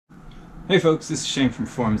Hey folks, this is Shane from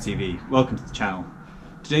Performance TV. Welcome to the channel.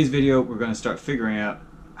 Today's video we're going to start figuring out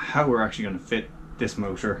how we're actually going to fit this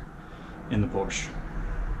motor in the Porsche.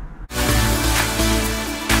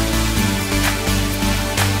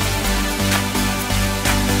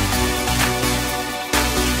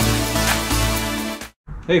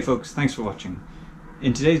 Hey folks, thanks for watching.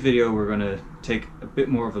 In today's video we're going to take a bit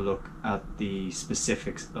more of a look at the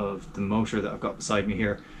specifics of the motor that I've got beside me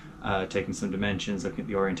here. Taking some dimensions, looking at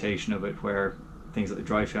the orientation of it, where things like the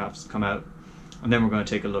drive shafts come out, and then we're going to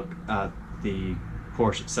take a look at the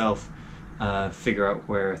Porsche itself, figure out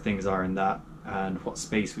where things are in that and what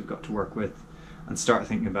space we've got to work with, and start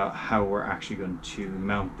thinking about how we're actually going to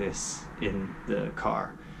mount this in the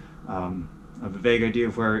car. I have a vague idea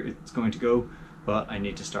of where it's going to go, but I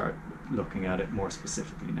need to start looking at it more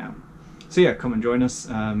specifically now. So yeah, come and join us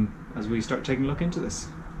as we start taking a look into this.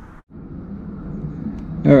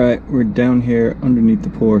 Alright, we're down here underneath the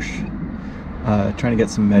Porsche, trying to get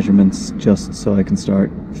some measurements just so I can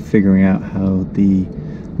start figuring out how the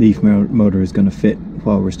Leaf motor is going to fit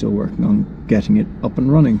while we're still working on getting it up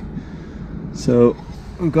and running. So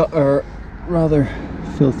we've got our rather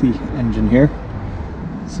filthy engine here,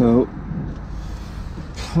 so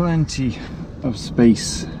plenty of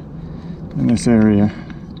space in this area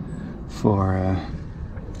for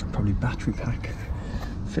probably battery pack.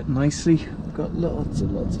 Fit nicely. We've got lots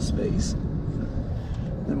of space.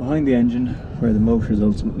 Then behind the engine, where the motor is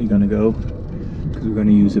ultimately going to go, because we're going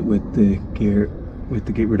to use it with the gear, with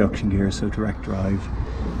the gate reduction gear, so direct drive,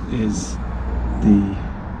 is the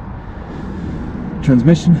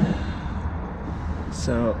transmission.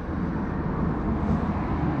 So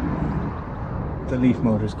the Leaf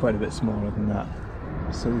motor is quite a bit smaller than that,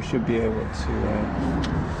 so we should be able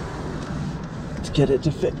to get it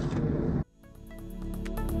to fit.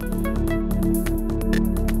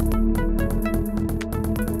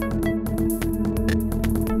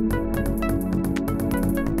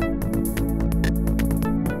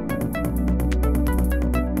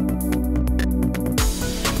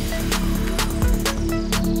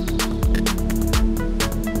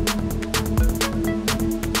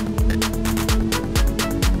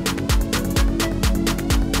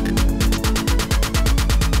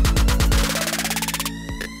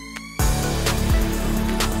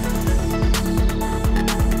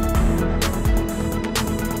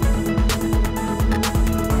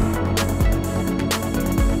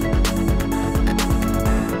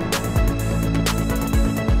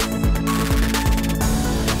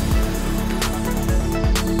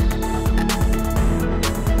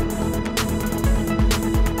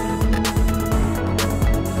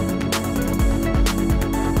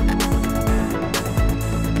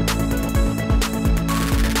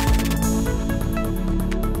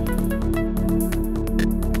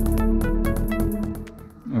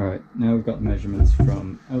 Now we've got measurements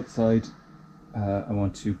from outside. I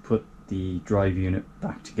want to put the drive unit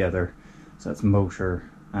back together, so that's motor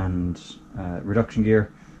and reduction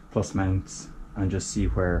gear plus mounts, and just see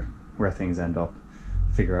where things end up,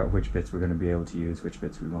 figure out which bits we're going to be able to use, which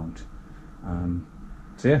bits we won't.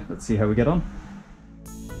 So yeah, let's see how we get on.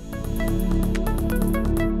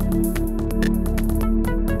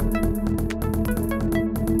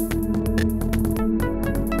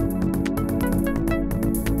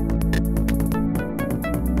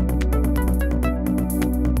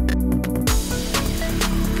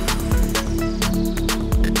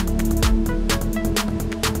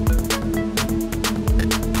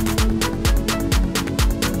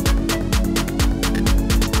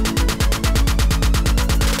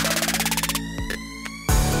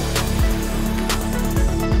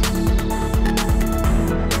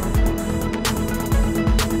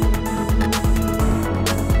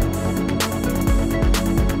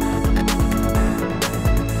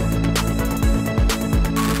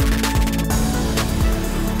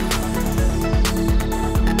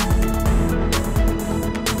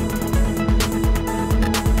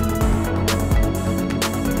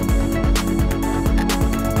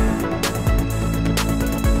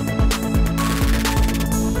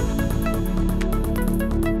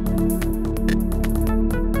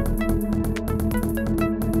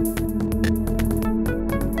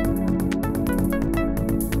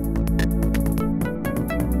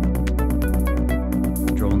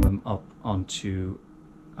 Onto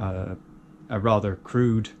a rather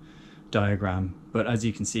crude diagram, but as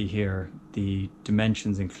you can see here, the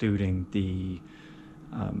dimensions, including the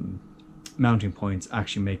mounting points,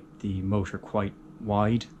 actually make the motor quite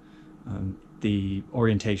wide. The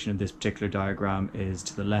orientation of this particular diagram is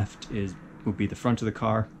to the left would be the front of the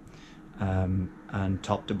car, and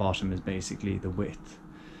top to bottom is basically the width.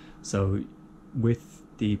 So with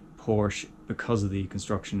the Porsche, because of the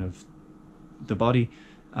construction of the body,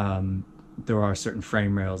 there are certain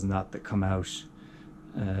frame rails and that come out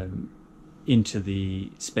into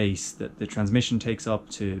the space that the transmission takes up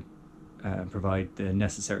to provide the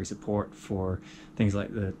necessary support for things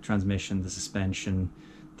like the transmission, the suspension,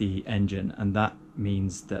 the engine, and that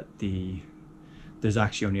means that there's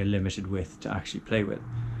actually only a limited width to actually play with.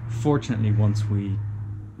 Fortunately, once we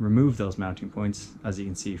remove those mounting points, as you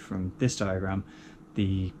can see from this diagram,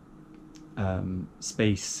 the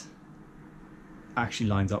space actually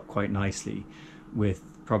lines up quite nicely, with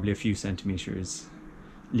probably a few centimeters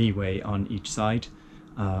leeway on each side,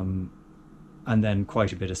 and then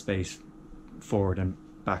quite a bit of space forward and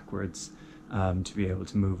backwards to be able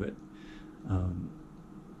to move it.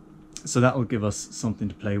 So that will give us something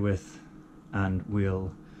to play with, and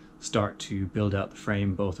we'll start to build out the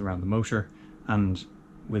frame both around the motor and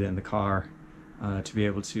within the car to be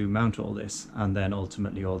able to mount all this, and then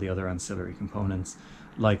ultimately all the other ancillary components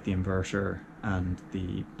like the inverter and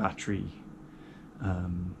the battery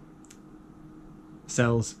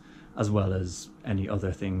cells, as well as any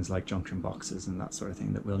other things like junction boxes and that sort of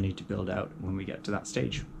thing that we'll need to build out when we get to that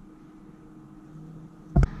stage.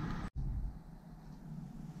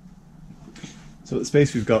 So the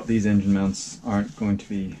space we've got, these engine mounts aren't going to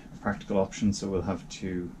be a practical option, so we'll have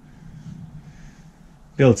to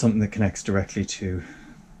build something that connects directly to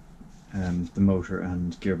the motor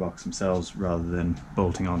and gearbox themselves, rather than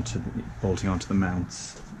bolting onto the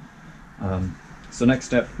mounts. So next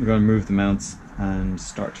step, we're going to remove the mounts and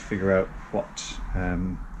start to figure out what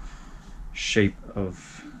shape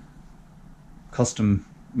of custom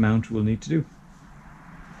mount we'll need to do.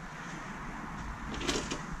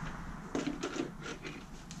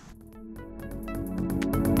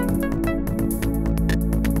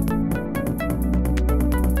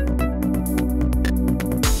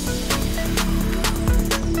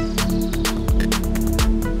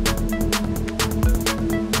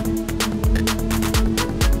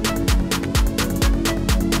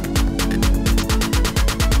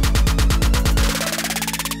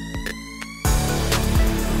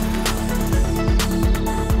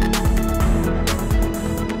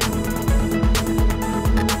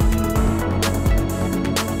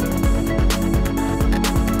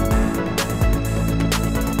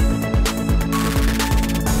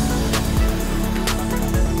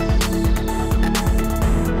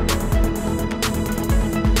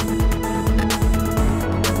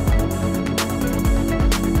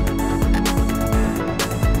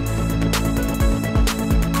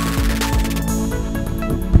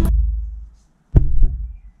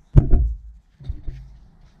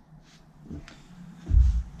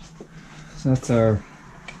 So that's our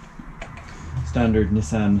standard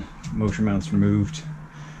Nissan motor mounts removed.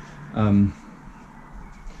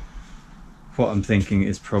 What I'm thinking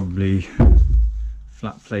is probably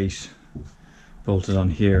flat plate bolted on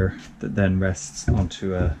here that then rests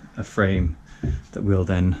onto a frame that will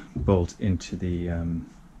then bolt into the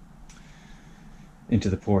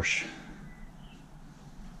Porsche.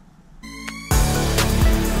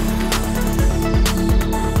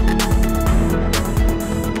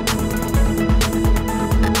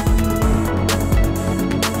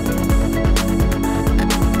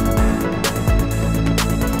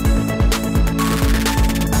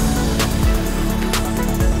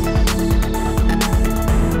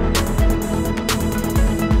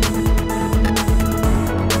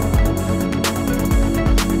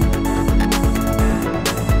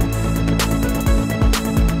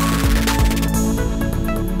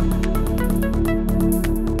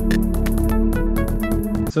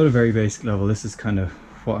 So at a very basic level, this is kind of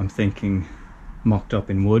what I'm thinking mocked up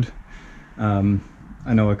in wood. I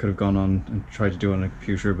know I could have gone on and tried to do it on a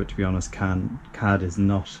computer, but to be honest, CAD is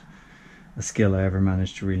not a skill I ever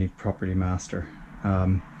managed to really properly master.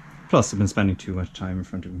 Plus I've been spending too much time in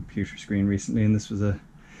front of a computer screen recently, and this was a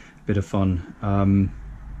bit of fun.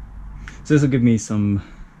 So this will give me something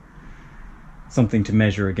to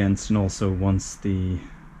measure against, and also once the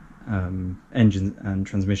engine and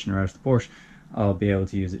transmission are out of the Porsche, I'll be able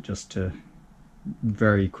to use it just to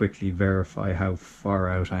very quickly verify how far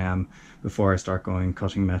out I am before I start going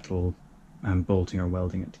cutting metal and bolting or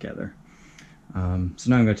welding it together. So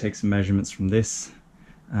now I'm going to take some measurements from this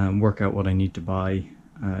and work out what I need to buy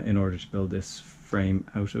in order to build this frame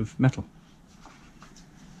out of metal.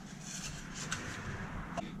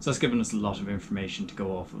 So that's given us a lot of information to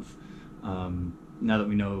go off of. Now that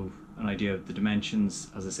we know an idea of the dimensions,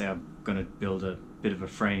 as I say, I'm going to build a bit of a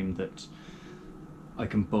frame that I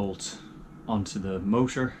can bolt onto the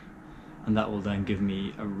motor, and that will then give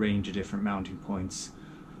me a range of different mounting points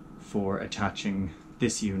for attaching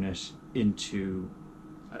this unit into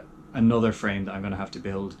another frame that I'm going to have to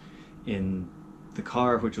build in the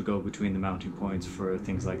car, which will go between the mounting points for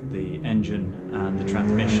things like the engine and the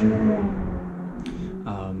transmission.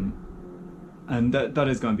 And that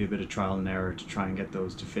is going to be a bit of trial and error to try and get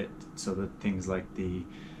those to fit, so that things like the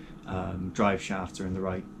drive shafts are in the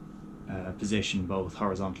right position, both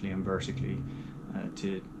horizontally and vertically,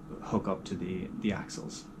 to hook up to the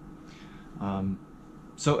axles.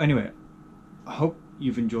 So anyway, I hope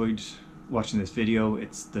you've enjoyed watching this video.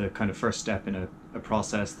 It's the kind of first step in a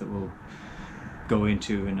process that we'll go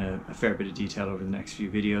into in a fair bit of detail over the next few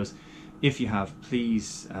videos. If you have,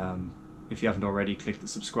 please, if you haven't already, click the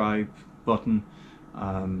subscribe button,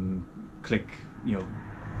 click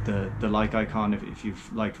the like icon if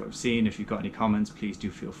you've liked what I've seen. If you've got any comments, please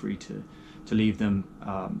do feel free to leave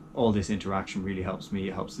them. All this interaction really helps me,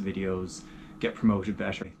 it helps the videos get promoted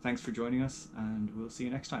better. Thanks for joining us, and we'll see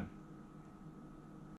you next time.